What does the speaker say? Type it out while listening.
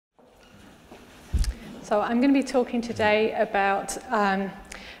So I'm going to be talking today about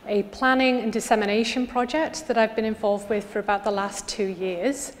a planning and dissemination project that I've been involved with for about the last 2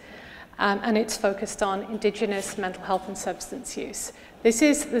 years, and it's focused on Indigenous mental health and substance use. This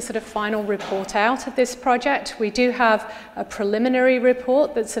is the sort of final report out of this project. We do have a preliminary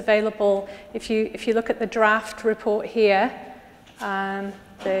report that's available. If you look at the draft report here,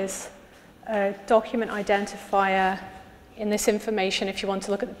 there's a document identifier in this information if you want to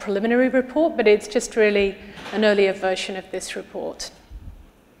look at the preliminary report, but it's just really an earlier version of this report.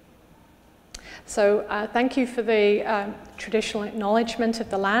 So thank you for the traditional acknowledgement of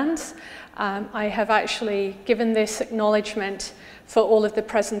the lands. I have actually given this acknowledgement for all of the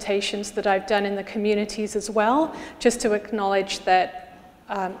presentations that I've done in the communities as well, just to acknowledge that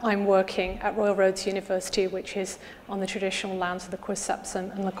I'm working at Royal Roads University, which is on the traditional lands of the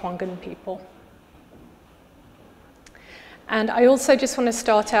Quisapsan and Lekwungen people. And I also just want to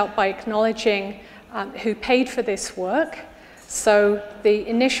start out by acknowledging who paid for this work. So the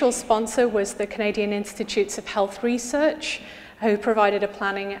initial sponsor was the Canadian Institutes of Health Research, who provided a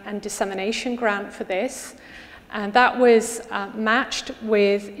planning and dissemination grant for this. And that was matched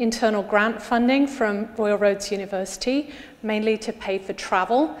with internal grant funding from Royal Roads University, mainly to pay for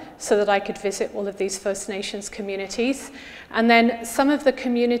travel so that I could visit all of these First Nations communities. And then some of the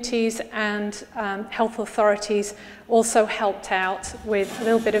communities and health authorities also helped out with a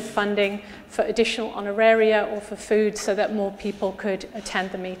little bit of funding for additional honoraria or for food so that more people could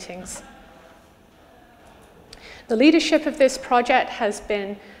attend the meetings. The leadership of this project has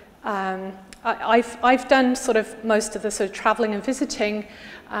been I've done sort of most of the sort of traveling and visiting,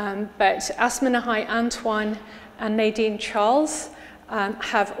 but Asmanahai Antoine and Nadine Charles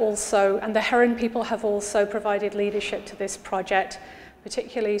have also, and the Heron people have also provided leadership to this project,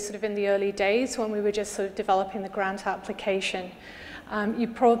 particularly sort of in the early days when we were just sort of developing the grant application. You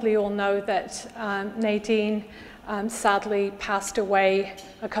probably all know that Nadine sadly passed away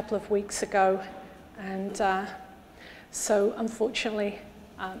a couple of weeks ago, and so unfortunately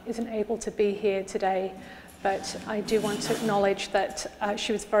isn't able to be here today, but I do want to acknowledge that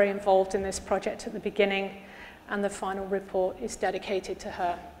she was very involved in this project at the beginning, and the final report is dedicated to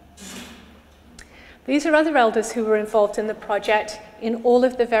her. These are other elders who were involved in the project in all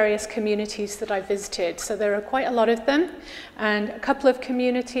of the various communities that I visited. So there are quite a lot of them, and a couple of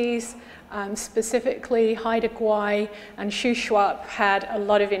communities, specifically Haida Gwaii and Shuswap, had a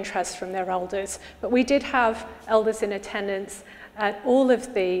lot of interest from their elders. But we did have elders in attendance at all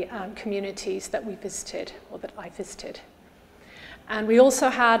of the communities that we visited, or that I visited. And we also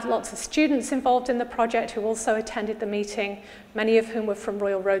had lots of students involved in the project who also attended the meeting, many of whom were from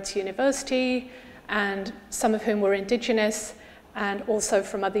Royal Roads University, and some of whom were Indigenous, and also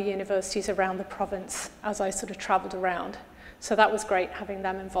from other universities around the province as I sort of traveled around. So that was great having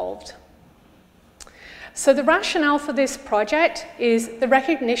them involved. So the rationale for this project is the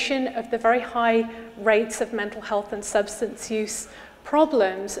recognition of the very high rates of mental health and substance use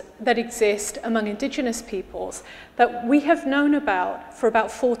problems that exist among Indigenous peoples that we have known about for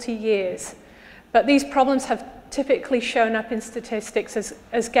about 40 years. But these problems have typically shown up in statistics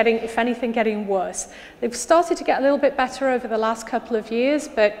as getting, if anything, getting worse. They've started to get a little bit better over the last couple of years,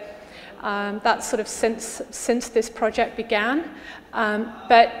 but that's sort of since this project began.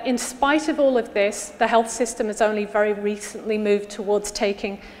 But in spite of all of this, the health system has only very recently moved towards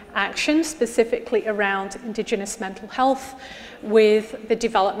taking action, specifically around Indigenous mental health, with the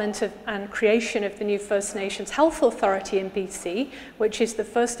development of and creation of the new First Nations Health Authority in BC, which is the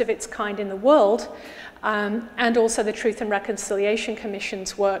first of its kind in the world, and also the Truth and Reconciliation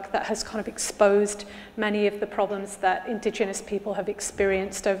Commission's work that has kind of exposed many of the problems that Indigenous people have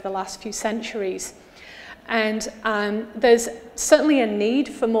experienced over the last few centuries. And there's certainly a need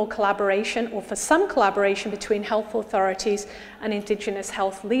for more collaboration, or for some collaboration, between health authorities and Indigenous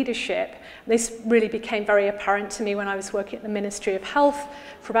health leadership. This really became very apparent to me when I was working at the Ministry of Health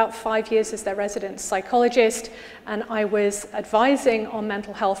for about 5 years as their resident psychologist, and I was advising on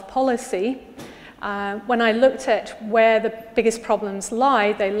mental health policy. When I looked at where the biggest problems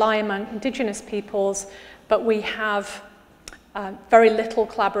lie, they lie among Indigenous peoples, but we have very little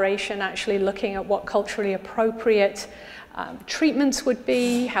collaboration actually looking at what culturally appropriate treatments would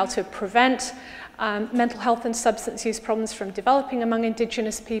be, how to prevent mental health and substance use problems from developing among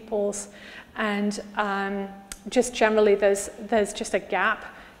Indigenous peoples, and just generally there's just a gap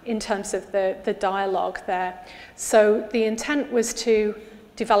in terms of the dialogue there. So the intent was to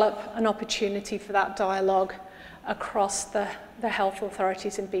develop an opportunity for that dialogue across the health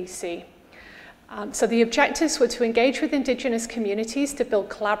authorities in BC. So the objectives were to engage with Indigenous communities to build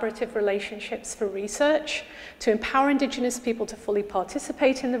collaborative relationships for research, to empower Indigenous people to fully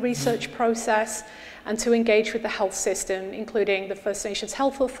participate in the research process, and to engage with the health system, including the First Nations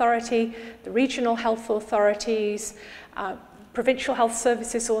Health Authority, the regional health authorities, Provincial Health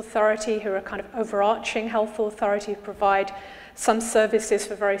Services Authority, who are a kind of overarching health authority who provide some services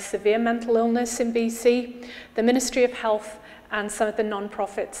for very severe mental illness in BC, the Ministry of Health, and some of the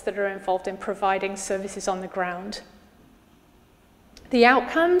non-profits that are involved in providing services on the ground. The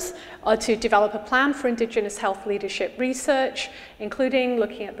outcomes are to develop a plan for Indigenous health leadership research, including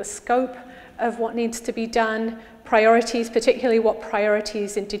looking at the scope of what needs to be done, priorities, particularly what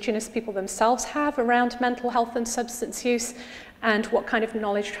priorities Indigenous people themselves have around mental health and substance use, and what kind of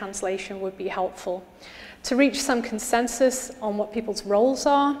knowledge translation would be helpful. To reach some consensus on what people's roles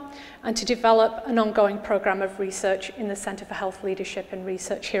are, and to develop an ongoing program of research in the Centre for Health Leadership and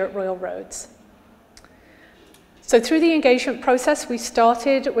Research here at Royal Roads. So through the engagement process, we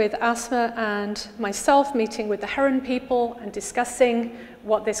started with Asma and myself meeting with the Heron people and discussing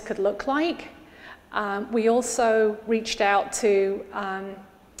what this could look like. We also reached out to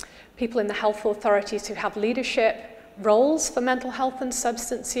people in the health authorities who have leadership roles for mental health and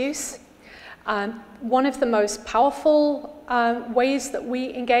substance use. One of the most powerful ways that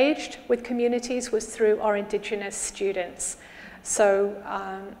we engaged with communities was through our Indigenous students. So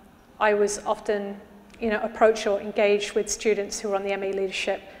I was often approached or engaged with students who were on the MA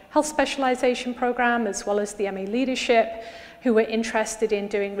Leadership Health Specialization Program, as well as the MA Leadership, who were interested in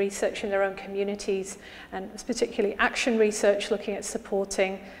doing research in their own communities, and particularly action research looking at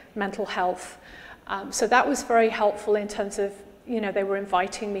supporting mental health. So that was very helpful in terms of, they were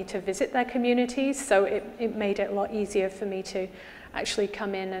inviting me to visit their communities, so it made it a lot easier for me to actually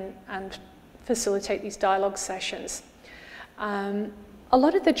come in and facilitate these dialogue sessions. A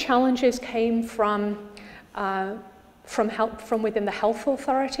lot of the challenges came from within the health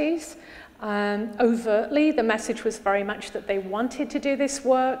authorities. Overtly, the message was very much that they wanted to do this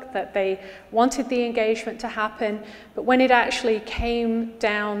work, that they wanted the engagement to happen, but when it actually came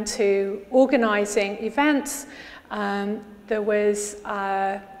down to organizing events, there was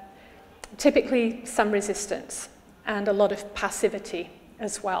typically some resistance and a lot of passivity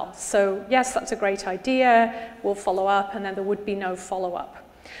as well. So yes, that's a great idea, we'll follow up, and then there would be no follow-up.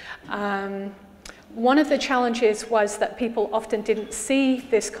 One of the challenges was that people often didn't see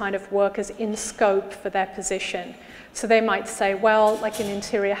this kind of work as in scope for their position. So they might say, well, like in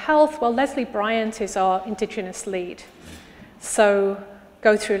Interior Health, well, Leslie Bryant is our Indigenous lead, so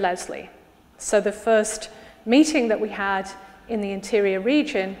go through Leslie. So the first meeting that we had in the Interior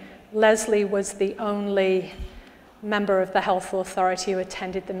region, Leslie was the only member of the health authority who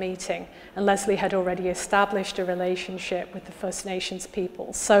attended the meeting, and Leslie had already established a relationship with the First Nations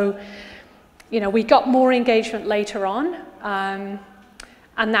people. So, we got more engagement later on, and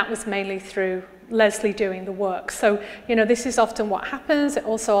that was mainly through Leslie doing the work. So, this is often what happens. It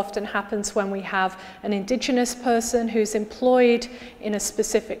also often happens when we have an Indigenous person who's employed in a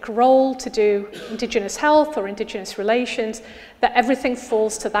specific role to do Indigenous health or Indigenous relations, that everything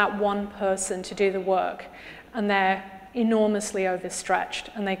falls to that one person to do the work, and they're enormously overstretched,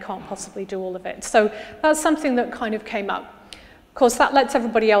 and they can't possibly do all of it. So that's something that kind of came up. Of course, that lets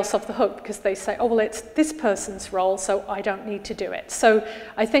everybody else off the hook because they say, oh, well, it's this person's role, so I don't need to do it. So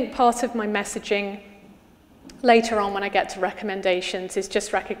I think part of my messaging later on when I get to recommendations is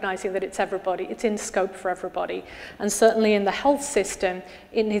just recognizing that it's everybody, it's in scope for everybody. And certainly in the health system,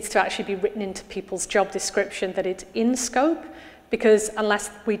 it needs to actually be written into people's job description that it's in scope, because unless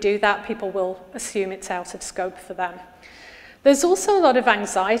we do that, people will assume it's out of scope for them. There's also a lot of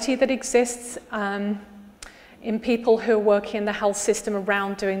anxiety that exists in people who are working in the health system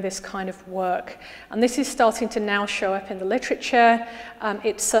around doing this kind of work. And this is starting to now show up in the literature.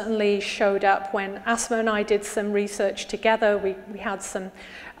 It certainly showed up when Asma and I did some research together. We had some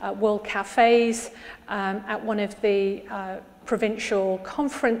World Cafes at one of the provincial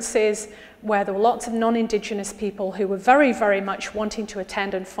conferences where there were lots of non-Indigenous people who were very, very much wanting to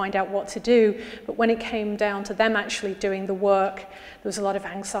attend and find out what to do. But when it came down to them actually doing the work, there was a lot of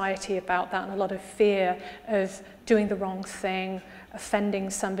anxiety about that and a lot of fear of doing the wrong thing,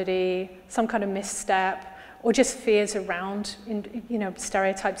 offending somebody, some kind of misstep, or just fears around,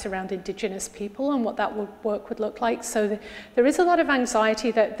 stereotypes around Indigenous people and what that work would look like. So there is a lot of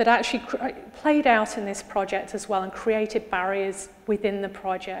anxiety that actually played out in this project as well and created barriers within the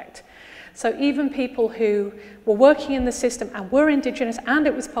project. So even people who were working in the system and were Indigenous and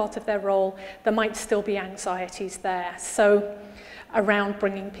it was part of their role, there might still be anxieties there. So around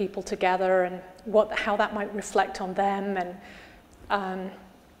bringing people together and how that might reflect on them and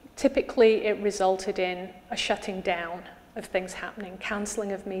typically it resulted in a shutting down of things happening,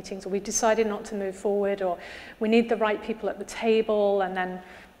 cancelling of meetings, or we decided not to move forward, or we need the right people at the table, and then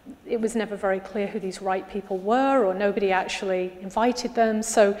it was never very clear who these right people were, or nobody actually invited them.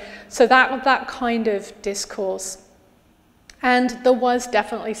 So that kind of discourse. And there was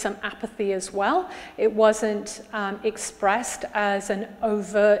definitely some apathy as well. It wasn't expressed as an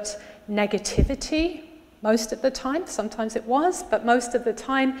overt negativity most of the time. Sometimes it was, but most of the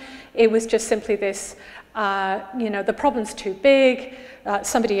time it was just simply this, the problem's too big,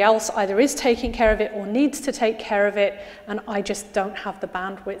 somebody else either is taking care of it or needs to take care of it, and I just don't have the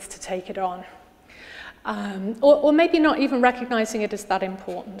bandwidth to take it on. Or maybe not even recognizing it as that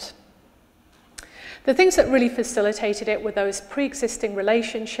important. The things that really facilitated it were those pre-existing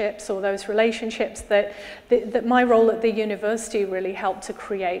relationships, or those relationships that my role at the university really helped to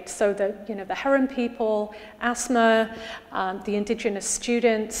create. So the Heron people, asthma, the Indigenous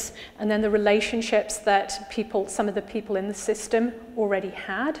students, and then the relationships that some of the people in the system already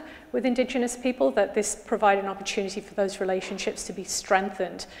had with Indigenous people, that this provided an opportunity for those relationships to be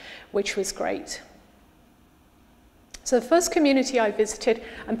strengthened, which was great. So the first community I visited,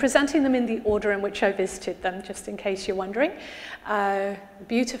 I'm presenting them in the order in which I visited them, just in case you're wondering.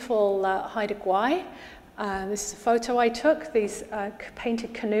 Beautiful Haida Gwaii. This is a photo I took. These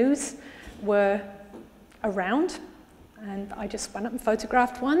painted canoes were around, and I just went up and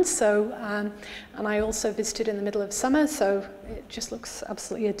photographed one. So, and I also visited in the middle of summer, so it just looks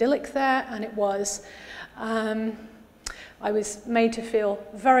absolutely idyllic there, and it was. I was made to feel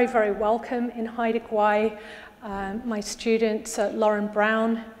very, very welcome in Haida Gwaii. My student, Lauren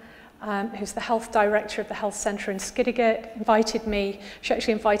Brown, who's the health director of the health centre in Skidegate, invited me. She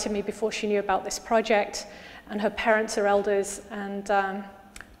actually invited me before she knew about this project, and her parents are elders, and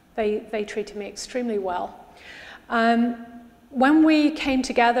they treated me extremely well. When we came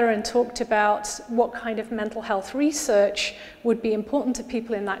together and talked about what kind of mental health research would be important to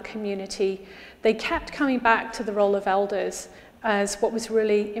people in that community, they kept coming back to the role of elders as what was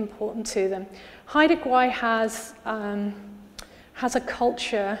really important to them. Haida Gwaii has a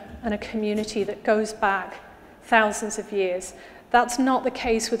culture and a community that goes back thousands of years. That's not the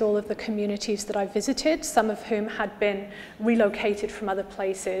case with all of the communities that I visited, some of whom had been relocated from other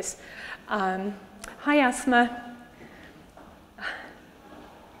places. Hi, Asma.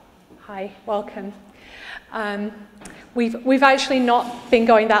 Hi, welcome. We've actually not been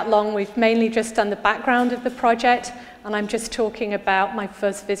going that long. We've mainly just done the background of the project, and I'm just talking about my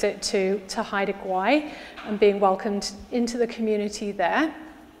first visit to Haida Gwaii and being welcomed into the community there.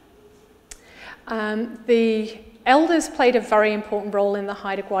 The elders played a very important role in the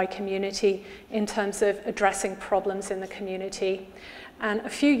Haida Gwaii community in terms of addressing problems in the community. And a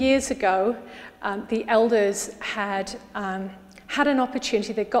few years ago, the elders had an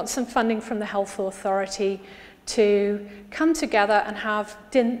opportunity. They got some funding from the health authority to come together and have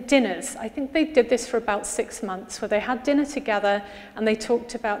dinners. I think they did this for about 6 months, where they had dinner together and they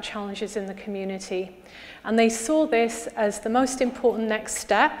talked about challenges in the community. And they saw this as the most important next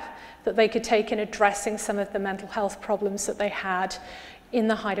step that they could take in addressing some of the mental health problems that they had in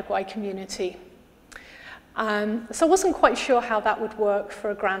the Haida Gwaii community. So I wasn't quite sure how that would work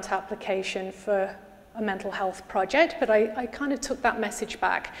for a grant application for a mental health project, but I kind of took that message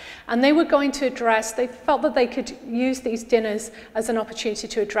back. And they were going to address, they felt that they could use these dinners as an opportunity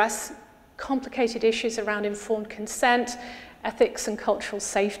to address complicated issues around informed consent, ethics and cultural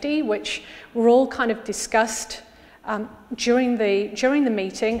safety, which were all kind of discussed during the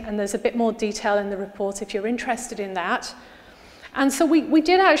meeting, and there's a bit more detail in the report if you're interested in that. And so we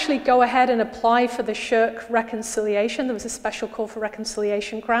did actually go ahead and apply for the SSHRC reconciliation. There was a special call for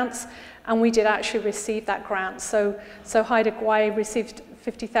reconciliation grants, and we did actually receive that grant. So Haida Gwaii received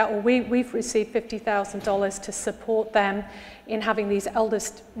we've received $50,000 to support them in having these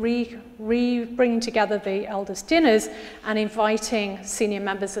elders bringing together the elders dinners and inviting senior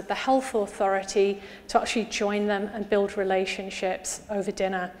members of the health authority to actually join them and build relationships over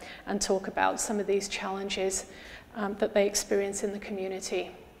dinner and talk about some of these challenges that they experience in the community.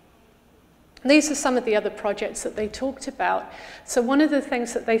 These are some of the other projects that they talked about. So one of the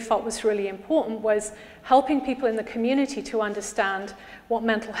things that they felt was really important was helping people in the community to understand what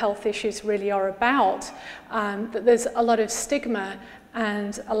mental health issues really are about, that there's a lot of stigma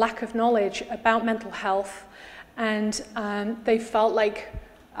and a lack of knowledge about mental health, and they felt like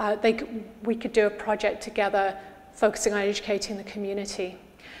we could do a project together focusing on educating the community.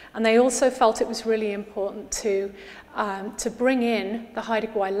 And they also felt it was really important to bring in the Haida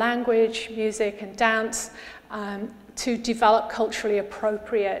Gwaii language, music and dance, to develop culturally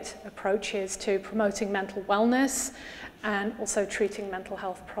appropriate approaches to promoting mental wellness and also treating mental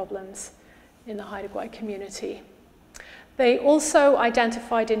health problems in the Haida Gwaii community. They also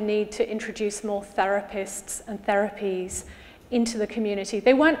identified a need to introduce more therapists and therapies into the community.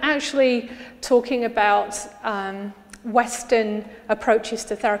 They weren't actually talking about Western approaches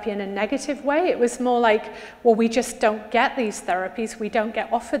to therapy in a negative way. It was more like, well, we just don't get these therapies, we don't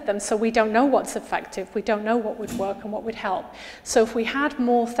get offered them, so we don't know what's effective, we don't know what would work and what would help. So if we had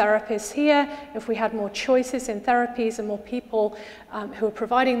more therapists here, if we had more choices in therapies and more people who are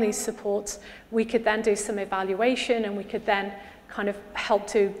providing these supports, we could then do some evaluation and we could then kind of help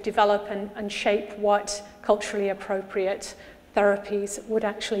to develop and shape what culturally appropriate therapies would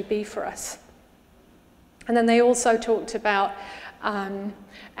actually be for us. And then they also talked about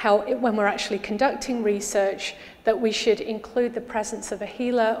how when we're actually conducting research, that we should include the presence of a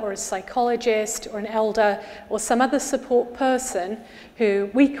healer or a psychologist or an elder or some other support person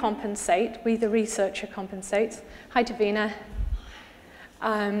who we compensate, we the researcher compensates, hi Davina,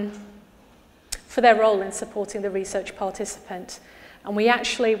 for their role in supporting the research participant. And we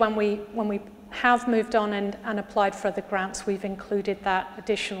actually, when we have moved on and applied for other grants, we've included that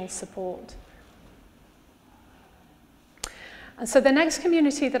additional support. And so the next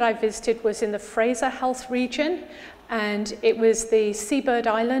community that I visited was in the Fraser Health region, and it was the Seabird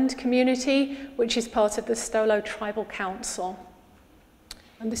Island community, which is part of the Stolo Tribal Council.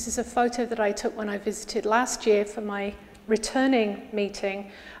 And this is a photo that I took when I visited last year for my returning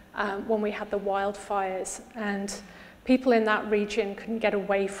meeting when we had the wildfires. And people in that region couldn't get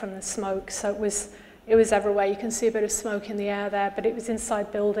away from the smoke, so it was everywhere. You can see a bit of smoke in the air there, but it was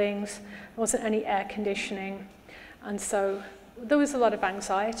inside buildings. There wasn't any air conditioning. And so there was a lot of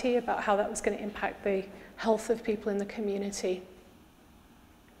anxiety about how that was going to impact the health of people in the community.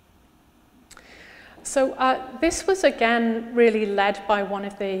 So this was again really led by one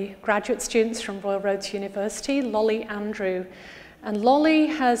of the graduate students from Royal Roads University, Lolly Andrew. And Lolly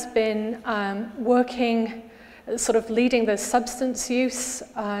has been working, sort of leading the substance use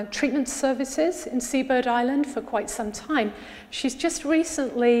treatment services in Seabird Island for quite some time. She's just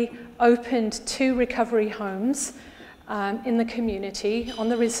recently opened 2 recovery homes in the community on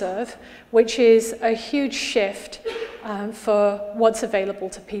the reserve, which is a huge shift for what's available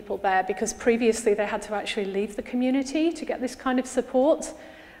to people there, because previously they had to actually leave the community to get this kind of support,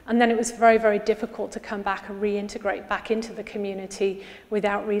 and then it was very, very difficult to come back and reintegrate back into the community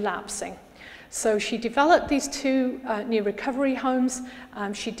without relapsing. So she developed these 2 new recovery homes.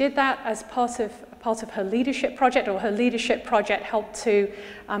 She did that as part of her leadership project, or her leadership project helped to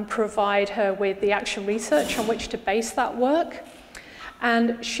provide her with the action research on which to base that work.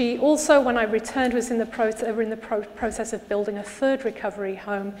 And she also, when I returned, was in the process of building a 3rd recovery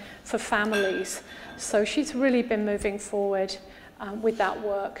home for families. So she's really been moving forward with that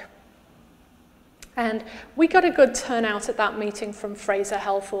work. And we got a good turnout at that meeting from Fraser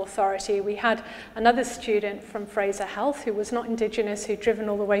Health Authority. We had another student from Fraser Health who was not Indigenous, who'd driven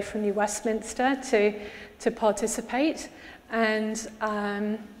all the way from New Westminster to participate. And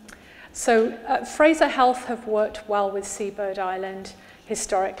Fraser Health have worked well with Seabird Island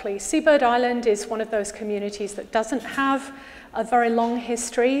historically. Seabird Island is one of those communities that doesn't have a very long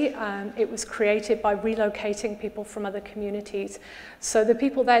history. It was created by relocating people from other communities. So the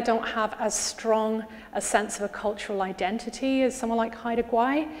people there don't have as strong a sense of a cultural identity as someone like Haida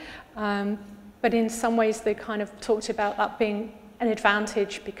Gwaii. But in some ways they kind of talked about that being an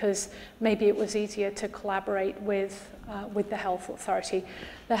advantage because maybe it was easier to collaborate with the health authority.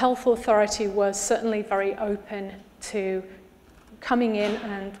 The health authority was certainly very open to coming in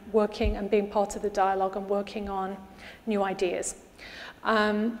and working and being part of the dialogue and working on new ideas.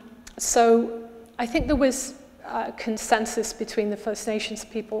 So I think there was consensus between the First Nations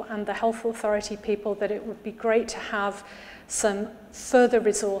people and the health authority people that it would be great to have some further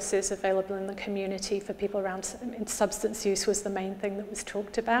resources available in the community for people around substance use was the main thing that was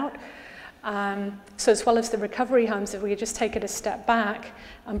talked about. So as well as the recovery homes, if we could just take it a step back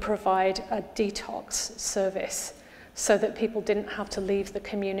and provide a detox service so that people didn't have to leave the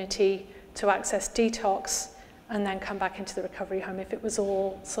community to access detox and then come back into the recovery home if it was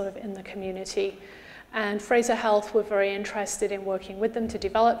all sort of in the community. And Fraser Health were very interested in working with them to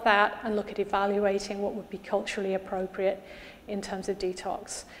develop that and look at evaluating what would be culturally appropriate in terms of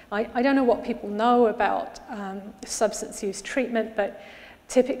detox. I don't know what people know about substance use treatment, but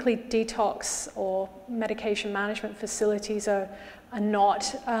typically detox or medication management facilities are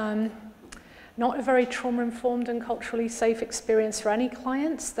not a very trauma-informed and culturally safe experience for any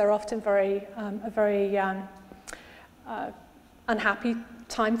clients. They're often a very unhappy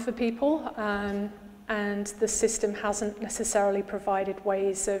time for people. and the system hasn't necessarily provided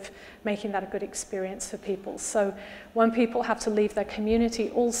ways of making that a good experience for people. So when people have to leave their community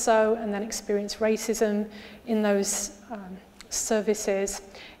also and then experience racism in those services,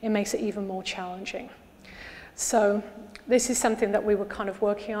 it makes it even more challenging. So this is something that we were kind of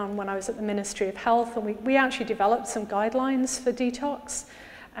working on when I was at the Ministry of Health, and we actually developed some guidelines for detox,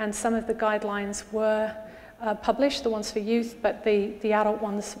 and some of the guidelines were published, the ones for youth, but the adult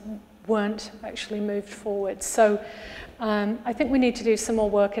ones weren't actually moved forward. So I think we need to do some more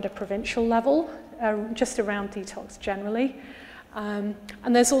work at a provincial level, just around detox generally. And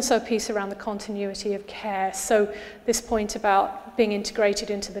there's also a piece around the continuity of care. So this point about being integrated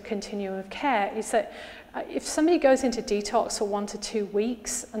into the continuum of care is that if somebody goes into detox for 1 to 2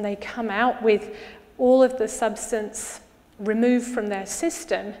 weeks and they come out with all of the substance removed from their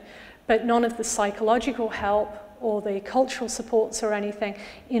system, but none of the psychological help or the cultural supports or anything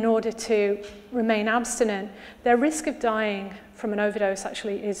in order to remain abstinent, their risk of dying from an overdose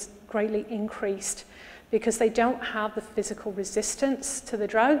actually is greatly increased because they don't have the physical resistance to the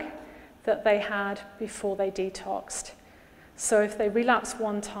drug that they had before they detoxed. So if they relapse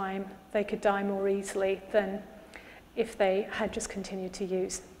one time, they could die more easily than if they had just continued to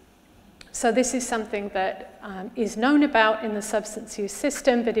use. So this is something that is known about in the substance use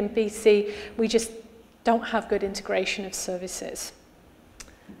system, but in BC, we just don't have good integration of services.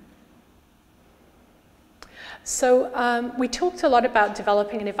 So we talked a lot about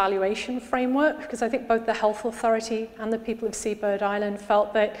developing an evaluation framework, because I think both the Health Authority and the people of Seabird Island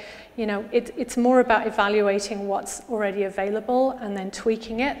felt that, you know, it's more about evaluating what's already available and then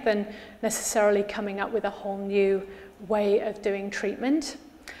tweaking it than necessarily coming up with a whole new way of doing treatment.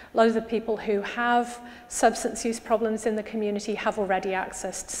 A lot of the people who have substance use problems in the community have already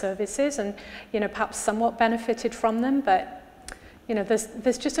accessed services and, you know, perhaps somewhat benefited from them, but, you know,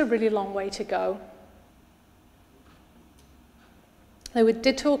 there's just a really long way to go. They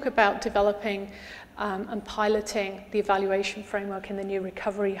did talk about developing and piloting the evaluation framework in the new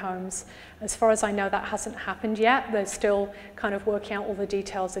recovery homes. As far as I know, that hasn't happened yet. They're still kind of working out all the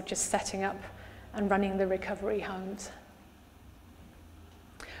details of just setting up and running the recovery homes.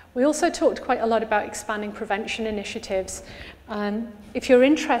 We also talked quite a lot about expanding prevention initiatives. If you're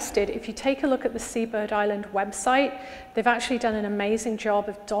interested, if you take a look at the Seabird Island website, they've actually done an amazing job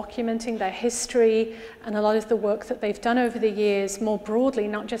of documenting their history and a lot of the work that they've done over the years, more broadly,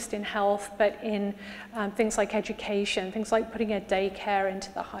 not just in health, but in things like education, things like putting a daycare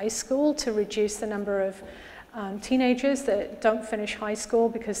into the high school to reduce the number of teenagers that don't finish high school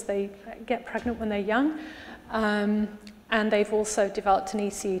because they get pregnant when they're young. And they've also developed an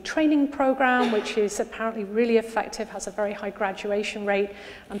ECE training program, which is apparently really effective, has a very high graduation rate,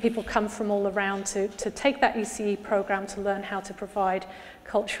 and people come from all around to take that ECE program to learn how to provide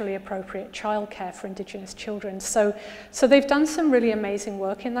culturally appropriate childcare for Indigenous children. So they've done some really amazing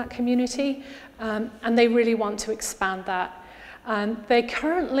work in that community, and they really want to expand that. They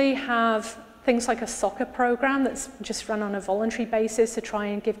currently have things like a soccer program that's just run on a voluntary basis to try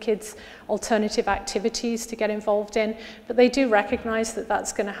and give kids alternative activities to get involved in. But they do recognize that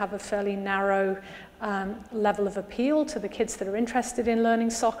that's going to have a fairly narrow level of appeal to the kids that are interested in learning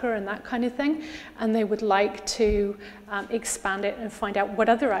soccer and that kind of thing. And they would like to expand it and find out what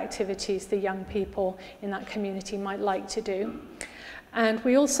other activities the young people in that community might like to do. And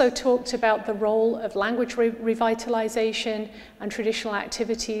we also talked about the role of language revitalization and traditional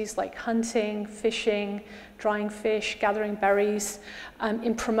activities like hunting, fishing, drying fish, gathering berries,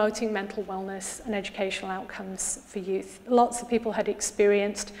 in promoting mental wellness and educational outcomes for youth. Lots of people had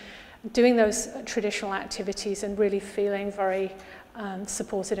experienced doing those traditional activities and really feeling very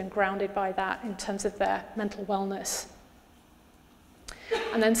supported and grounded by that in terms of their mental wellness.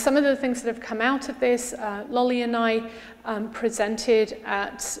 And then some of the things that have come out of this, Lolly and I presented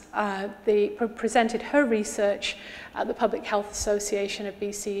her research at the Public Health Association of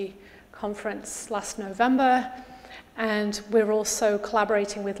BC conference last November. And we're also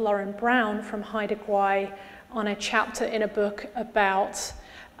collaborating with Lauren Brown from Haida Gwaii on a chapter in a book about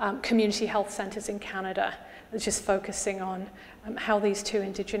community health centres in Canada, that's just focusing on how these two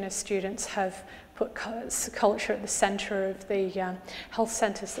Indigenous students have put culture at the centre of the health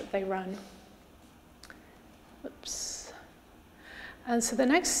centres that they run. Oops. And so the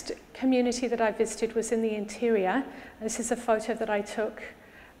next community that I visited was in the interior. This is a photo that I took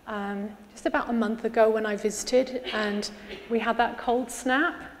just about a month ago when I visited, and we had that cold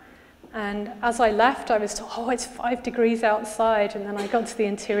snap. And as I left, I was told, oh, it's 5 degrees outside. And then I got to the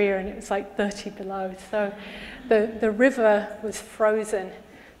interior and it was like 30 below. So the river was frozen.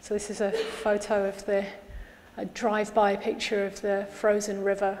 So this is a photo of a drive-by picture of the frozen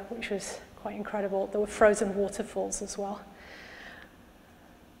river, which was quite incredible. There were frozen waterfalls as well.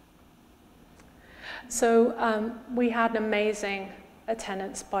 So we had an amazing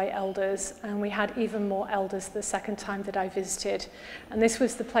attendance by elders, and we had even more elders the second time that I visited. And this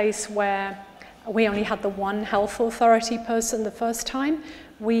was the place where we only had the one health authority person the first time.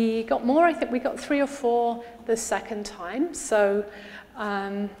 We got more, I think we got 3 or 4 the second time. So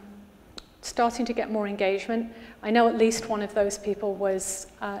starting to get more engagement. I know at least one of those people was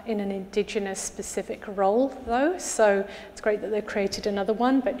in an Indigenous specific role though, so it's great that they've created another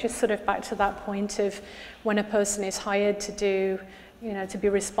one, but just sort of back to that point of when a person is hired to do, you know, to be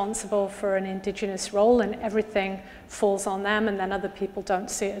responsible for an Indigenous role and everything falls on them, and then other people don't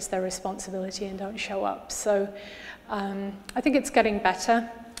see it as their responsibility and don't show up. So I think it's getting better,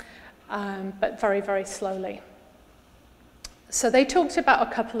 but very, very slowly. So they talked about a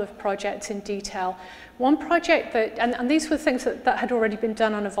couple of projects in detail. One project that, and these were things that had already been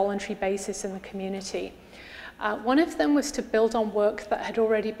done on a voluntary basis in the community. One of them was to build on work that had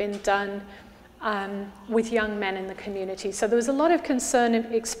already been done with young men in the community. So there was a lot of concern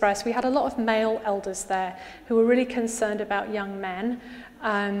expressed. We had a lot of male elders there who were really concerned about young men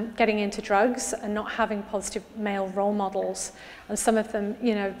getting into drugs and not having positive male role models. And some of them,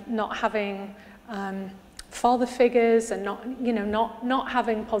 you know, not having father figures and not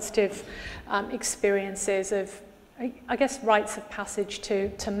having positive experiences of, I guess, rites of passage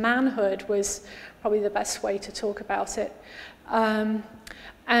to manhood was probably the best way to talk about it.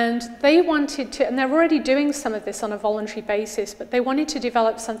 And they wanted to, and they're already doing some of this on a voluntary basis, but they wanted to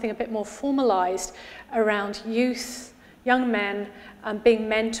develop something a bit more formalized around youth, young men, being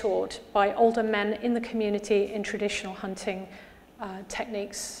mentored by older men in the community in traditional hunting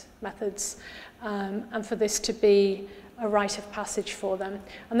techniques, methods, and for this to be a rite of passage for them.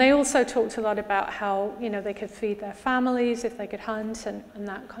 And they also talked a lot about how, you know, they could feed their families if they could hunt and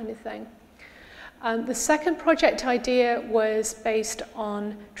that kind of thing. The second project idea was based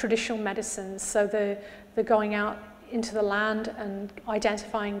on traditional medicines. So the going out into the land and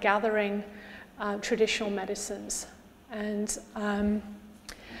identifying, gathering traditional medicines. And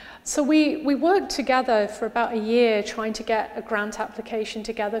so we worked together for about a year trying to get a grant application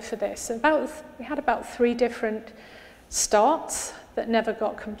together for this. We had about 3 different starts that never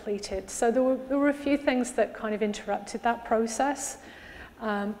got completed. So there were a few things that kind of interrupted that process.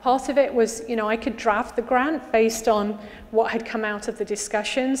 Part of it was, you know, I could draft the grant based on what had come out of the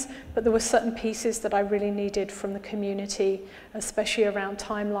discussions, but there were certain pieces that I really needed from the community, especially around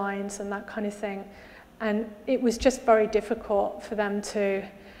timelines and that kind of thing. And it was just very difficult for them to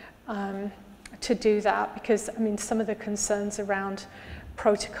do that because, I mean, some of the concerns around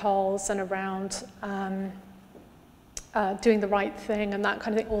protocols and around doing the right thing and that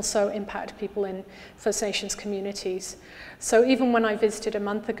kind of thing also impact people in First Nations communities. So even when I visited a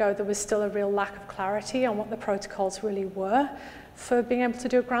month ago, there was still a real lack of clarity on what the protocols really were for being able to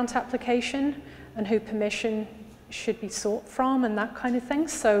do a grant application and who permission should be sought from and that kind of thing.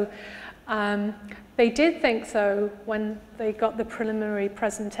 So they did think, though, when they got the preliminary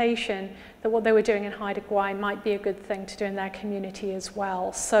presentation, that what they were doing in Haida Gwaii might be a good thing to do in their community as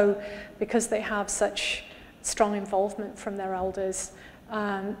well. So because they have such strong involvement from their elders,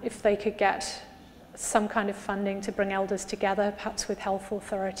 if they could get some kind of funding to bring elders together, perhaps with health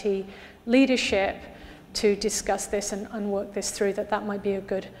authority leadership, to discuss this and work this through, that might be a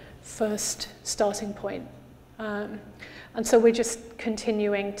good first starting point. And so we're just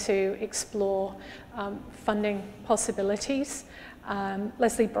continuing to explore funding possibilities.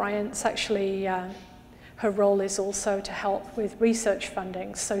 Leslie Bryant's actually, her role is also to help with research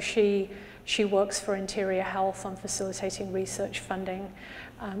funding. So she works for Interior Health on facilitating research funding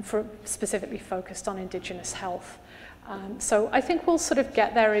specifically focused on Indigenous health. So I think we'll sort of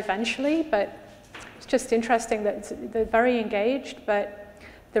get there eventually, but it's just interesting that they're very engaged, but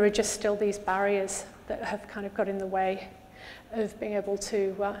there are just still these barriers that have kind of got in the way of being able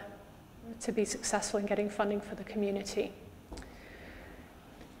to be successful in getting funding for the community.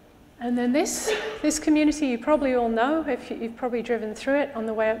 And then this community you probably all know, if you've probably driven through it on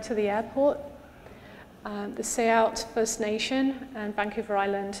the way up to the airport. The Sayout First Nation and Vancouver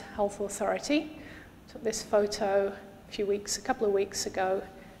Island Health Authority took this photo a couple of weeks ago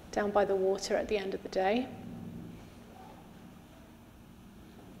down by the water at the end of the day.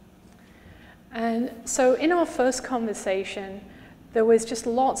 And so in our first conversation, there was just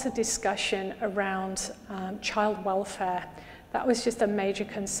lots of discussion around child welfare. That was just a major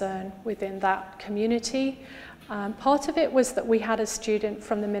concern within that community. Part of it was that we had a student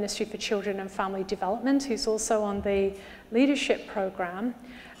from the Ministry for Children and Family Development who's also on the leadership program.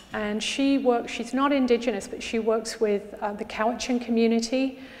 And she's not Indigenous, but she works with the Cowichan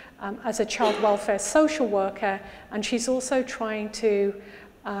community as a child welfare social worker, and she's also trying to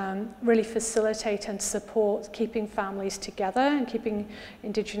really facilitate and support keeping families together and keeping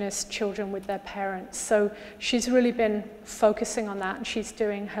Indigenous children with their parents. So she's really been focusing on that, and she's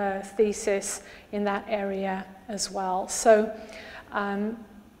doing her thesis in that area as well. So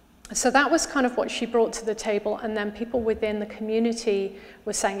that was kind of what she brought to the table, and then people within the community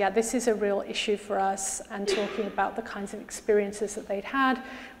were saying, yeah, this is a real issue for us, and talking about the kinds of experiences that they'd had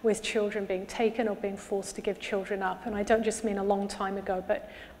with children being taken or being forced to give children up. And I don't just mean a long time ago,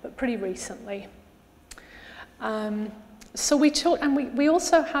 but pretty recently. So we talked, and we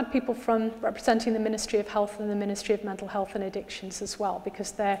also had people from representing the Ministry of Health and the Ministry of Mental Health and Addictions as well,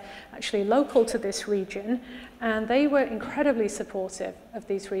 because they're actually local to this region, and they were incredibly supportive of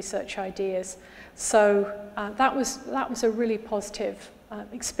these research ideas. So that was a really positive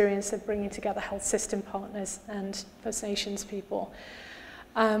experience of bringing together health system partners and First Nations people.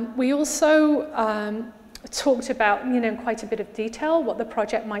 We also talked about, in quite a bit of detail, what the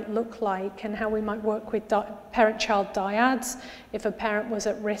project might look like and how we might work with parent-child dyads if a parent was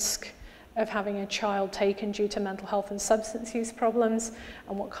at risk of having a child taken due to mental health and substance use problems,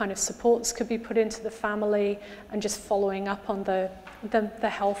 and what kind of supports could be put into the family, and just following up on the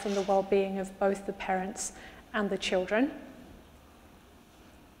health and the well-being of both the parents and the children.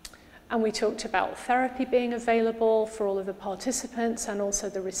 And we talked about therapy being available for all of the participants, and also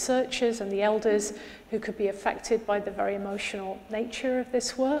the researchers and the elders who could be affected by the very emotional nature of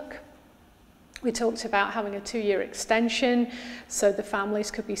this work. We talked about having a 2-year extension so the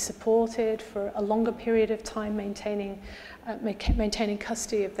families could be supported for a longer period of time, maintaining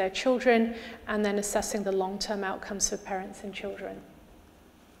custody of their children, and then assessing the long-term outcomes for parents and children.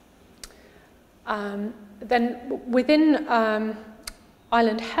 Then within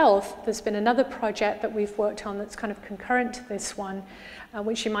Island Health, there's been another project that we've worked on that's kind of concurrent to this one,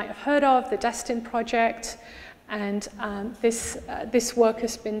 which you might have heard of, the Destin Project. And this work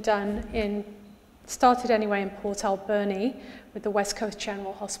has been done started anyway in Port Alberni with the West Coast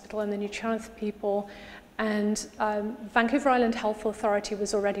General Hospital and the New Chantha people. And Vancouver Island Health Authority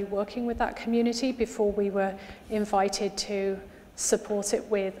was already working with that community before we were invited to support it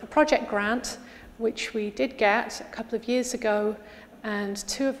with a project grant, which we did get a couple of years ago. And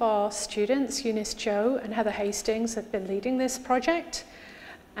 2 of our students, Eunice Joe and Heather Hastings, have been leading this project.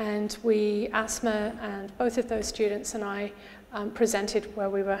 And Asma and both of those students and I presented where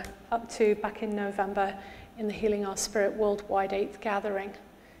we were up to back in November in the Healing Our Spirit Worldwide 8th Gathering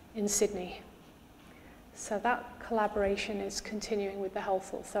in Sydney. So that collaboration is continuing with the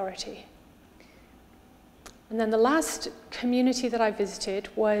Health Authority. And then the last community that I visited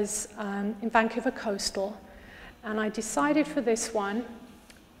was in Vancouver Coastal. And I decided for this one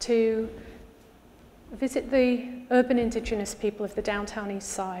to visit the urban Indigenous people of the downtown east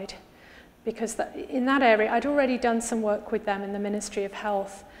side, because in that area, I'd already done some work with them in the Ministry of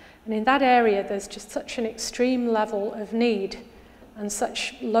Health. And in that area, there's just such an extreme level of need and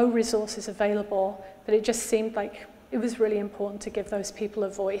such low resources available that it just seemed like it was really important to give those people a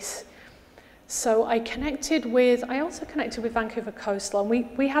voice. So I also connected with Vancouver Coastal,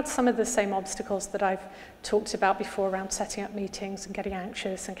 and we had some of the same obstacles that I've talked about before around setting up meetings and getting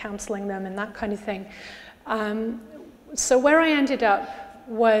anxious and cancelling them and that kind of thing. So where I ended up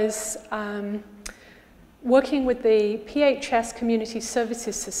was working with the PHS Community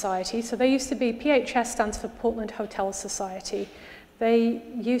Services Society. So they used to be, PHS stands for Portland Hotel Society. They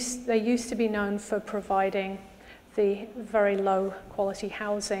used to be known for providing the very low quality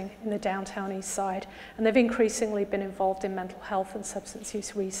housing in the downtown east side. And they've increasingly been involved in mental health and substance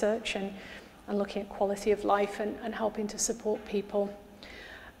use research and looking at quality of life and helping to support people.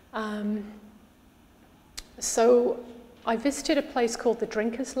 So I visited a place called the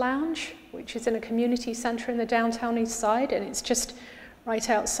Drinkers Lounge, which is in a community centre in the downtown east side, and it's just right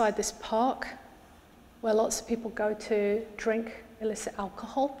outside this park where lots of people go to drink illicit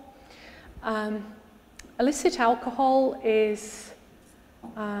alcohol. Illicit alcohol is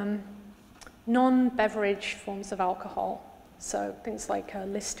non-beverage forms of alcohol, so things like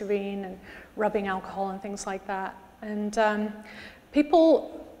Listerine and rubbing alcohol and things like that. And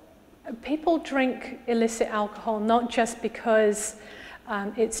people drink illicit alcohol not just because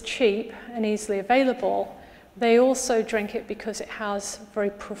it's cheap and easily available. They also drink it because it has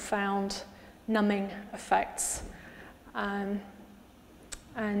very profound numbing effects.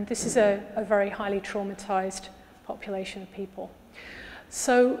 And this is a very highly traumatized population of people.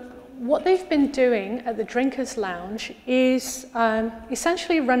 So what they've been doing at the Drinkers Lounge is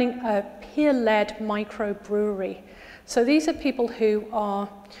essentially running a peer-led microbrewery. So these are people who are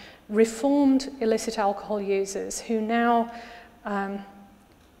reformed illicit alcohol users who now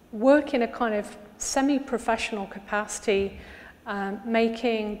work in a kind of semi-professional capacity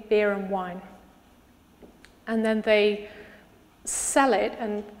making beer and wine. And then they sell it,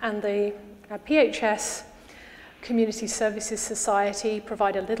 and the PHS Community Services Society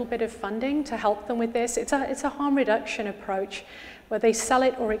provide a little bit of funding to help them with this. It's a harm reduction approach where they sell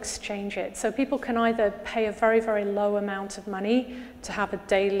it or exchange it. So people can either pay a very, very low amount of money to have a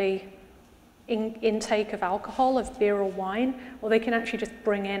daily intake of alcohol, of beer or wine, or they can actually just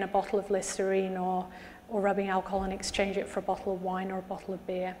bring in a bottle of Listerine or rubbing alcohol and exchange it for a bottle of wine or a bottle of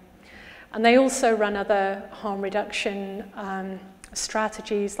beer. And they also run other harm reduction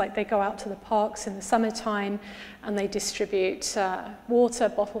strategies, like they go out to the parks in the summertime and they distribute water,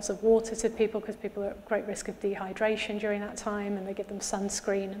 bottles of water to people because people are at great risk of dehydration during that time, and they give them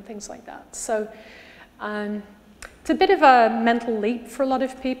sunscreen and things like that. So it's a bit of a mental leap for a lot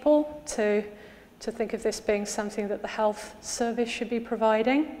of people to think of this being something that the health service should be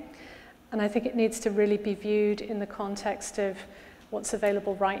providing. And I think it needs to really be viewed in the context of what's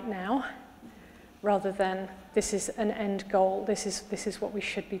available right now, rather than this is an end goal, this is what we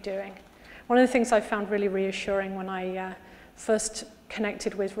should be doing. One of the things I found really reassuring when I first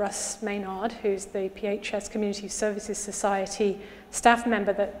connected with Russ Maynard, who's the PHS Community Services Society staff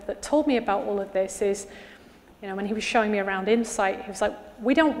member that told me about all of this, is, you know, when he was showing me around Insight, he was like,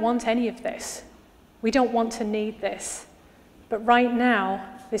 we don't want any of this. We don't want to need this. But right now,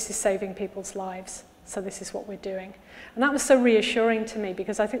 this is saving people's lives. So this is what we're doing. And that was so reassuring to me,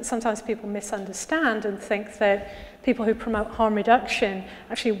 because I think sometimes people misunderstand and think that people who promote harm reduction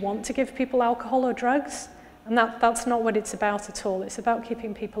actually want to give people alcohol or drugs. And that's not what it's about at all. It's about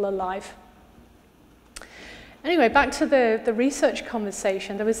keeping people alive. Anyway, back to the research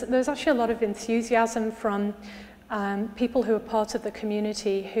conversation. There was actually a lot of enthusiasm from people who were part of the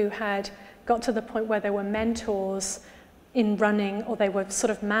community who had got to the point where they were mentors in running, or they were sort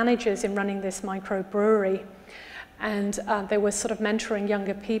of managers in running this microbrewery, and they were sort of mentoring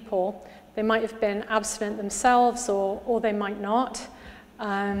younger people. They might have been abstinent themselves, or they might not.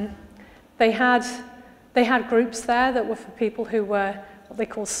 They had groups there that were for people who were what they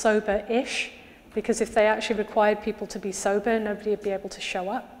call sober-ish, because if they actually required people to be sober, nobody would be able to show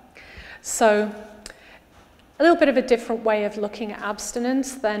up. So a little bit of a different way of looking at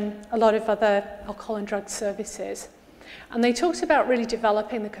abstinence than a lot of other alcohol and drug services. And they talked about really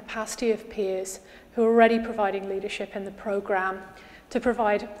developing the capacity of peers who are already providing leadership in the program to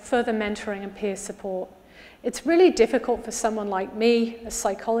provide further mentoring and peer support. It's really difficult for someone like me, a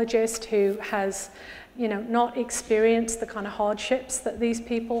psychologist who has, you know, not experienced the kind of hardships that these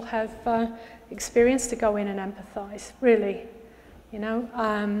people have experienced, to go in and empathize, really, you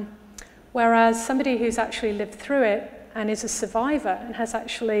know. Whereas somebody who's actually lived through it and is a survivor and has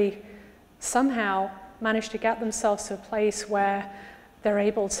actually somehow managed to get themselves to a place where they're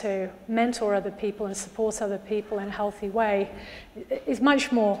able to mentor other people and support other people in a healthy way, is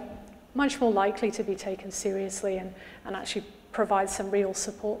much more likely to be taken seriously and actually provide some real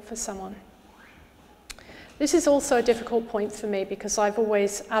support for someone. This is also a difficult point for me, because I've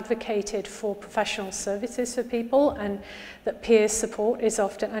always advocated for professional services for people, and that peer support is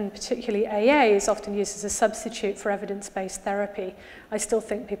often, and particularly AA, is often used as a substitute for evidence-based therapy. I still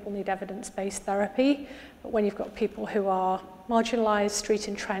think people need evidence-based therapy, but when you've got people who are marginalized,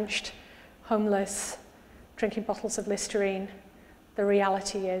 street-entrenched, homeless, drinking bottles of Listerine, the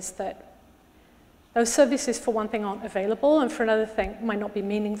reality is that those services, for one thing, aren't available, and for another thing, might not be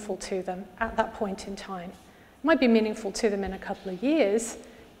meaningful to them at that point in time. It might be meaningful to them in a couple of years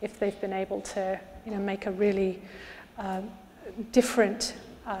if they've been able to, you know, make a really different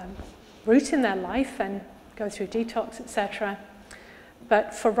route in their life and go through detox, etc.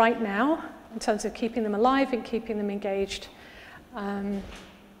 But for right now, in terms of keeping them alive and keeping them engaged,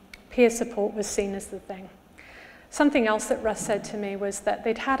 peer support was seen as the thing. Something else that Russ said to me was that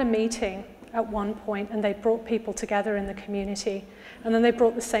they'd had a meeting at one point and they brought people together in the community, and then they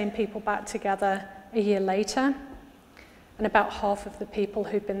brought the same people back together a year later, and about half of the people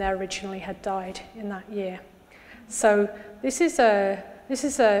who'd been there originally had died in that year. So this is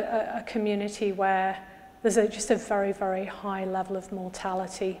a community where there's just a very, very high level of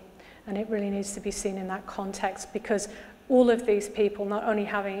mortality, and it really needs to be seen in that context, because all of these people, not only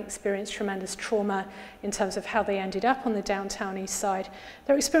having experienced tremendous trauma in terms of how they ended up on the downtown east side,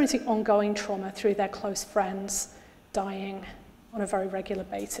 they're experiencing ongoing trauma through their close friends dying on a very regular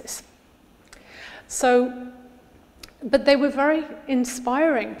basis. So, but they were very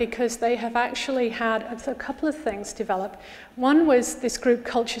inspiring, because they have actually had a couple of things develop. One was this group,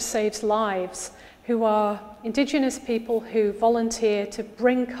 Culture Saves Lives, who are Indigenous people who volunteer to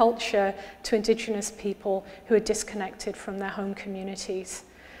bring culture to Indigenous people who are disconnected from their home communities.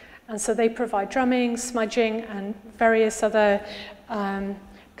 And so they provide drumming, smudging, and various other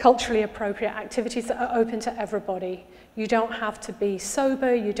culturally appropriate activities that are open to everybody. You don't have to be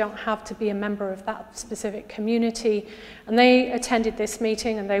sober, you don't have to be a member of that specific community. And they attended this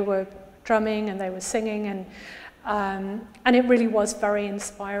meeting and they were drumming and they were singing, and it really was very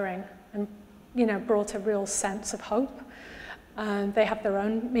inspiring and, you know, brought a real sense of hope. They have their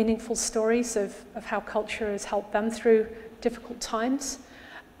own meaningful stories of how culture has helped them through difficult times.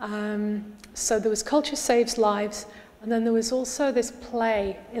 So there was Culture Saves Lives, and then there was also this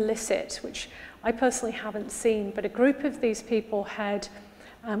play, Illicit, which I personally haven't seen, but a group of these people had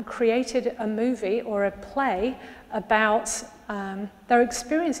created a movie or a play about their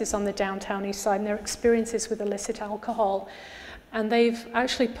experiences on the downtown east side and their experiences with illicit alcohol. And they've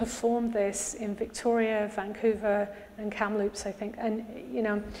actually performed this in Victoria, Vancouver, and Kamloops, I think. And, you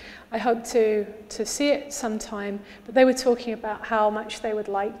know, I hope to see it sometime. But they were talking about how much they would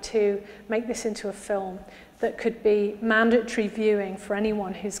like to make this into a film that could be mandatory viewing for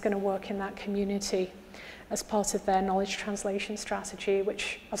anyone who's going to work in that community as part of their knowledge translation strategy,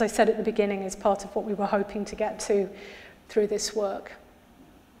 which, as I said at the beginning, is part of what we were hoping to get to through this work.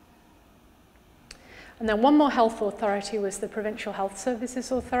 And then one more health authority was the Provincial Health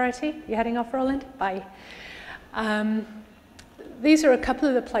Services Authority. You heading off, Roland? Bye. These are a couple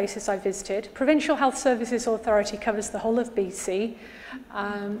of the places I visited. Provincial Health Services Authority covers the whole of BC.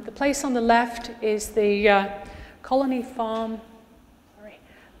 The place on the left is the Colony Farm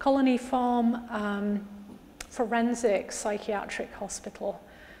Forensic Psychiatric Hospital.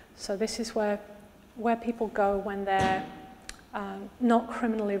 So this is where people go when they're not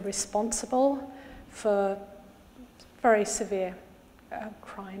criminally responsible for very severe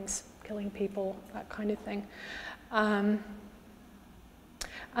crimes, killing people, that kind of thing.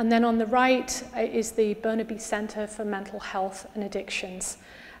 And then on the right is the Burnaby Centre for Mental Health and Addictions.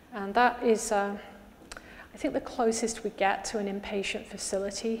 And that is, I think, the closest we get to an inpatient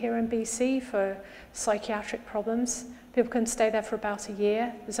facility here in BC for psychiatric problems. People can stay there for about a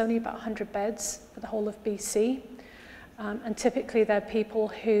year. There's only about 100 beds for the whole of BC. And typically they're people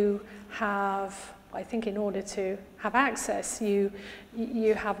who have, I think in order to have access, you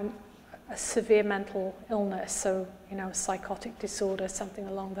have a severe mental illness, so, you know, a psychotic disorder, something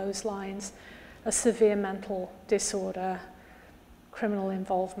along those lines, a severe mental disorder, criminal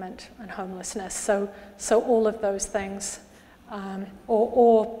involvement, and homelessness. So all of those things,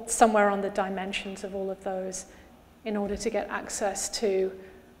 or somewhere on the dimensions of all of those, in order to get access to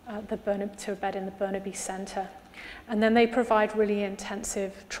a bed in the Burnaby Centre. And then they provide really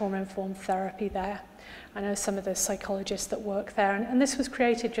intensive trauma-informed therapy there. I know some of the psychologists that work there, and this was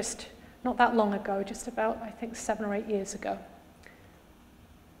created just not that long ago, just about, I think, 7 or 8 years ago.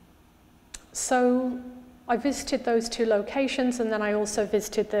 So I visited those two locations, and then I also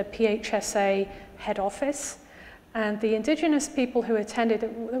visited the PHSA head office. And the Indigenous people who attended, there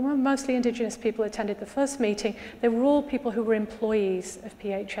were mostly Indigenous people who attended the first meeting. They were all people who were employees of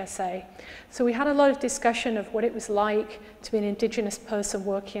PHSA. So we had a lot of discussion of what it was like to be an Indigenous person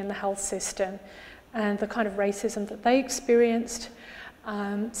working in the health system and the kind of racism that they experienced.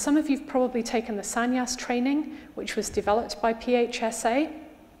 Some of you've probably taken the Sanyas training, which was developed by PHSA.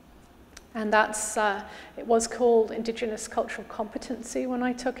 And that's, it was called Indigenous Cultural Competency when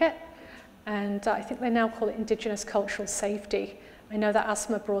I took it. And I think they now call it Indigenous Cultural Safety. I know that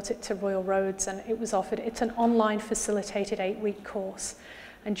ASMA brought it to Royal Roads and it was offered. It's an online facilitated 8-week course.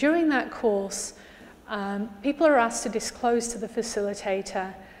 And during that course, people are asked to disclose to the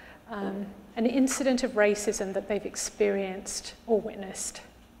facilitator an incident of racism that they've experienced or witnessed.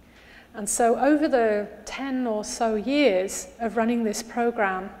 And so over the 10 or so years of running this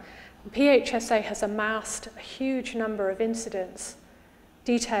program, PHSA has amassed a huge number of incidents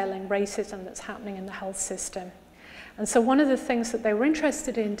detailing racism that's happening in the health system. And so one of the things that they were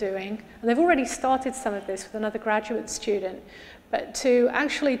interested in doing, and they've already started some of this with another graduate student, but to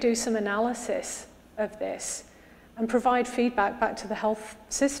actually do some analysis of this and provide feedback back to the health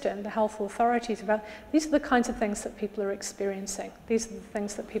system, the health authorities, about these are the kinds of things that people are experiencing. These are the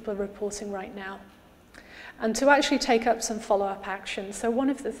things that people are reporting right now. And to actually take up some follow-up action. So one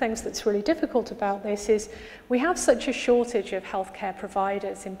of the things that's really difficult about this is we have such a shortage of healthcare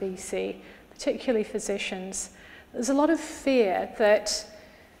providers in BC, particularly physicians. There's a lot of fear that,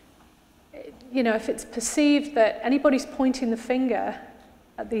 you know, if it's perceived that anybody's pointing the finger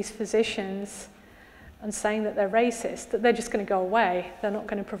at these physicians and saying that they're racist, that they're just going to go away. They're not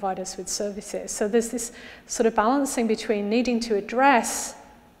going to provide us with services. So there's this sort of balancing between needing to address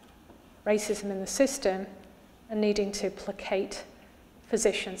racism in the system and needing to placate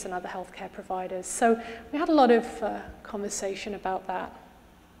physicians and other healthcare providers. So we had a lot of conversation about that.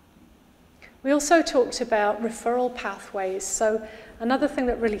 We also talked about referral pathways. So another thing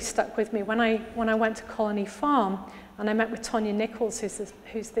that really stuck with me when I went to Colony Farm and I met with Tonya Nichols,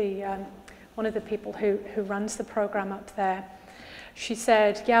 who's one of the people who runs the program up there. She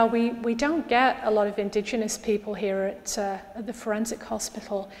said, yeah, we don't get a lot of Indigenous people here at the forensic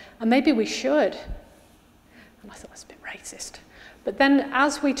hospital, and maybe we should. And I thought that's a bit racist. But then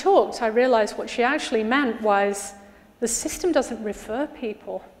as we talked, I realized what she actually meant was the system doesn't refer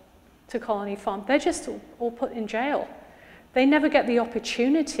people to Colony Farm. They're just all put in jail. They never get the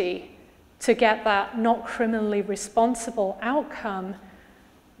opportunity to get that not criminally responsible outcome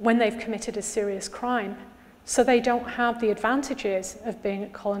when they've committed a serious crime. So they don't have the advantages of being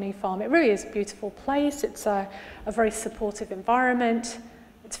at Colony Farm. It really is a beautiful place. It's a very supportive environment.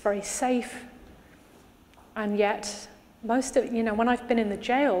 It's very safe. And yet, most of, when I've been in the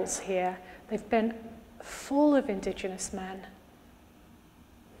jails here, they've been full of Indigenous men.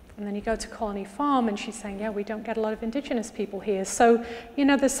 And then you go to Colony Farm and she's saying, yeah, we don't get a lot of Indigenous people here. So,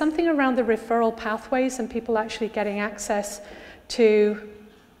 there's something around the referral pathways and people actually getting access to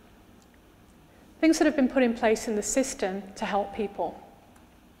things that have been put in place in the system to help people.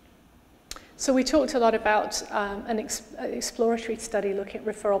 So we talked a lot about an exploratory study looking at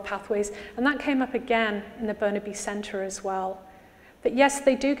referral pathways, and that came up again in the Burnaby Centre as well. That yes,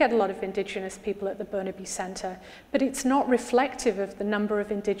 they do get a lot of Indigenous people at the Burnaby Centre, but it's not reflective of the number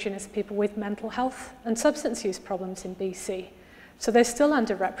of Indigenous people with mental health and substance use problems in BC. So they're still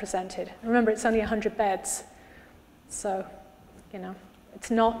underrepresented. Remember, it's only 100 beds. So, it's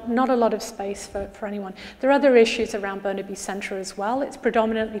not a lot of space for anyone. There are other issues around Burnaby Centre as well. It's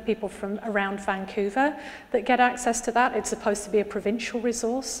predominantly people from around Vancouver that get access to that. It's supposed to be a provincial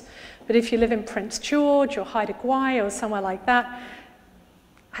resource. But if you live in Prince George or Haida Gwaii or somewhere like that,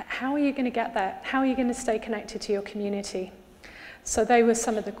 how are you going to get there? How are you going to stay connected to your community? So they were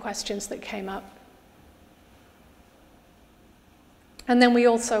some of the questions that came up. And then we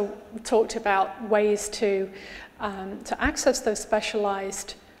also talked about ways to access those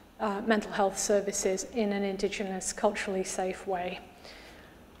specialized mental health services in an Indigenous, culturally safe way.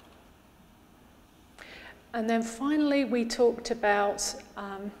 And then finally, we talked about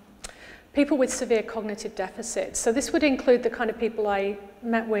people with severe cognitive deficits. So this would include the kind of people I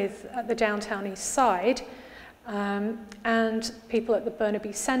met with at the downtown east side, and people at the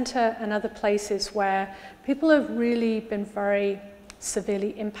Burnaby Centre and other places where people have really been very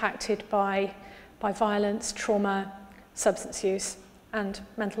severely impacted by violence, trauma, substance use, and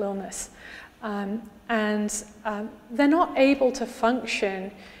mental illness. They're not able to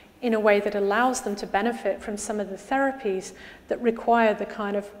function in a way that allows them to benefit from some of the therapies that require the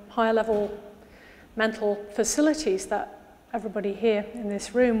kind of higher level mental facilities that everybody here in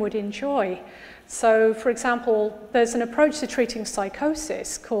this room would enjoy. So, for example, there's an approach to treating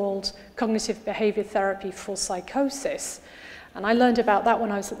psychosis called cognitive behavior therapy for psychosis. And I learned about that when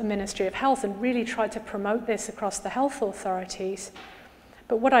I was at the Ministry of Health and really tried to promote this across the health authorities.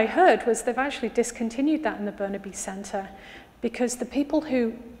 But what I heard was they've actually discontinued that in the Burnaby Centre because the people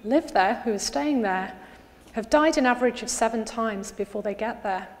who live there, who are staying there, have died an average of 7 times before they get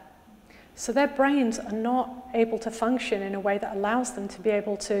there. So their brains are not able to function in a way that allows them to be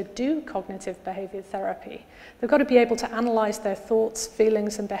able to do cognitive behavior therapy. They've got to be able to analyze their thoughts,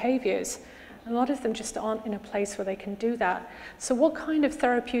 feelings, and behaviors. A lot of them just aren't in a place where they can do that. So what kind of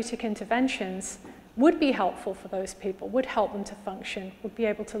therapeutic interventions would be helpful for those people, would help them to function, would be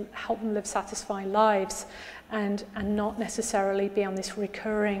able to help them live satisfying lives and not necessarily be on this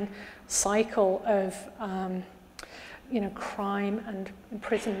recurring cycle of crime and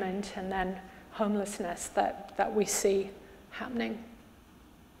imprisonment and then homelessness that we see happening.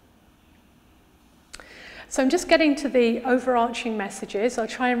 So I'm just getting to the overarching messages. I'll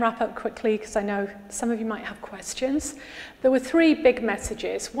try and wrap up quickly because I know some of you might have questions. There were 3 big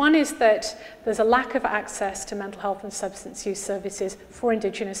messages. One is that there's a lack of access to mental health and substance use services for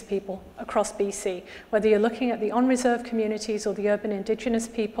Indigenous people across BC. Whether you're looking at the on-reserve communities or the urban Indigenous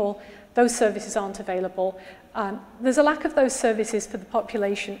people, those services aren't available. There's a lack of those services for the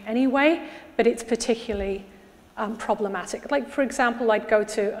population anyway, but it's particularly problematic. Like, for example, I'd go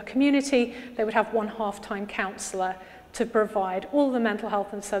to a community, they would have one half-time counsellor to provide all the mental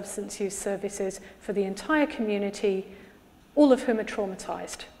health and substance use services for the entire community, all of whom are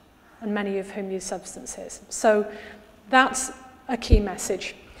traumatized, and many of whom use substances. So that's a key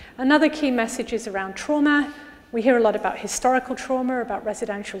message. Another key message is around trauma. We hear a lot about historical trauma, about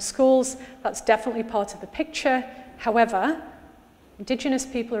residential schools. That's definitely part of the picture. However, Indigenous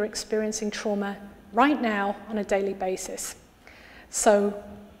people are experiencing trauma right now on a daily basis. So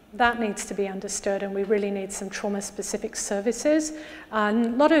That needs to be understood, and we really need some trauma-specific services. And a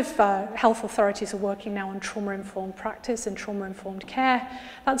lot of health authorities are working now on trauma-informed practice and trauma-informed care.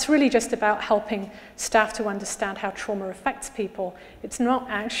 That's really just about helping staff to understand how trauma affects people. It's not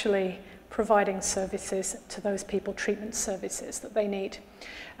actually providing services to those people, treatment services that they need.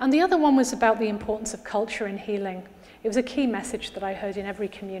 And the other one was about the importance of culture in healing. It was a key message that I heard in every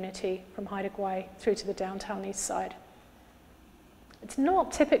community from Haida Gwaii through to the downtown east side. It's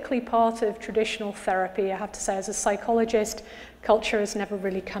not typically part of traditional therapy. I have to say, as a psychologist, culture has never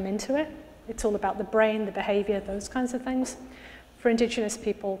really come into it. It's all about the brain, the behavior, those kinds of things. For Indigenous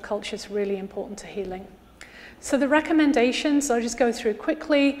people, culture is really important to healing. So the recommendations, I'll just go through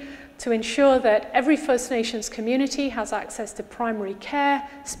quickly, to ensure that every First Nations community has access to primary care,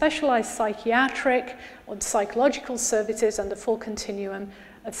 specialized psychiatric or psychological services, and the full continuum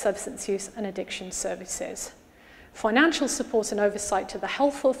of substance use and addiction services. Financial support and oversight to the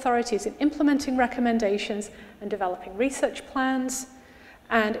health authorities in implementing recommendations and developing research plans,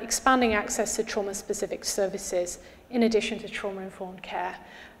 and expanding access to trauma-specific services in addition to trauma-informed care.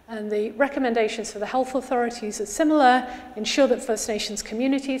 And the recommendations for the health authorities are similar: ensure that First Nations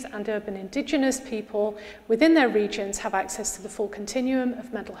communities and urban Indigenous people within their regions have access to the full continuum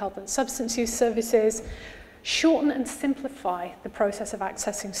of mental health and substance use services, shorten and simplify the process of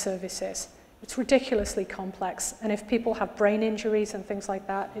accessing services. It's ridiculously complex, and if people have brain injuries and things like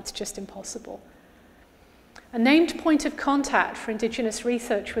that, it's just impossible. A named point of contact for Indigenous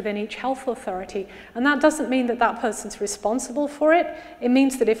research within each health authority, and that doesn't mean that that person's responsible for it. It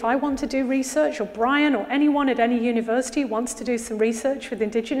means that if I want to do research, or Brian or anyone at any university wants to do some research with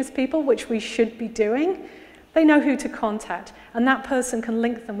Indigenous people, which we should be doing, they know who to contact, and that person can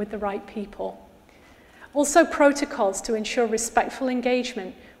link them with the right people. Also, protocols to ensure respectful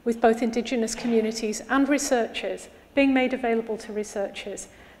engagement with both Indigenous communities and researchers being made available to researchers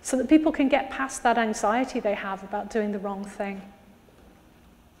so that people can get past that anxiety they have about doing the wrong thing.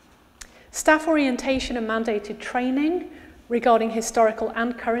 Staff orientation and mandated training regarding historical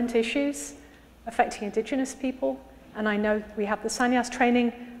and current issues affecting Indigenous people. And I know we have the Sanyas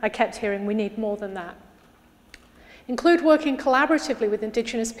training. I kept hearing we need more than that. Include working collaboratively with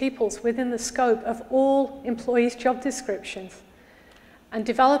Indigenous peoples within the scope of all employees' job descriptions, and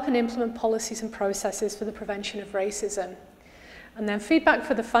develop and implement policies and processes for the prevention of racism. And then feedback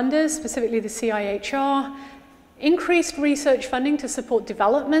for the funders, specifically the CIHR, increased research funding to support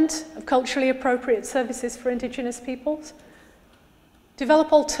development of culturally appropriate services for Indigenous peoples,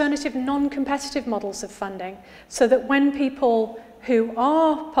 develop alternative non-competitive models of funding so that when people who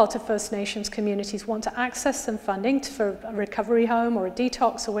are part of First Nations communities want to access some funding for a recovery home or a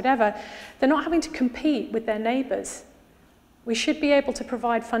detox or whatever, they're not having to compete with their neighbours. We should be able to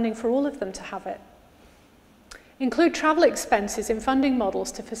provide funding for all of them to have it. Include travel expenses in funding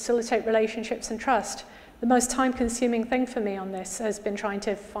models to facilitate relationships and trust. The most time-consuming thing for me on this has been trying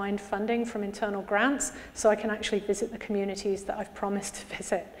to find funding from internal grants so I can actually visit the communities that I've promised to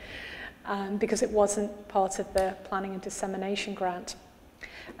visit, because it wasn't part of the planning and dissemination grant.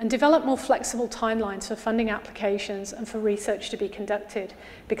 And develop more flexible timelines for funding applications and for research to be conducted,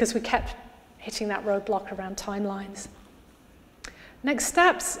 because we kept hitting that roadblock around timelines. Next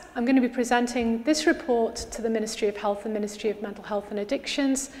steps, I'm going to be presenting this report to the Ministry of Health and Ministry of Mental Health and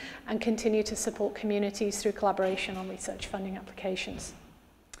Addictions, and continue to support communities through collaboration on research funding applications.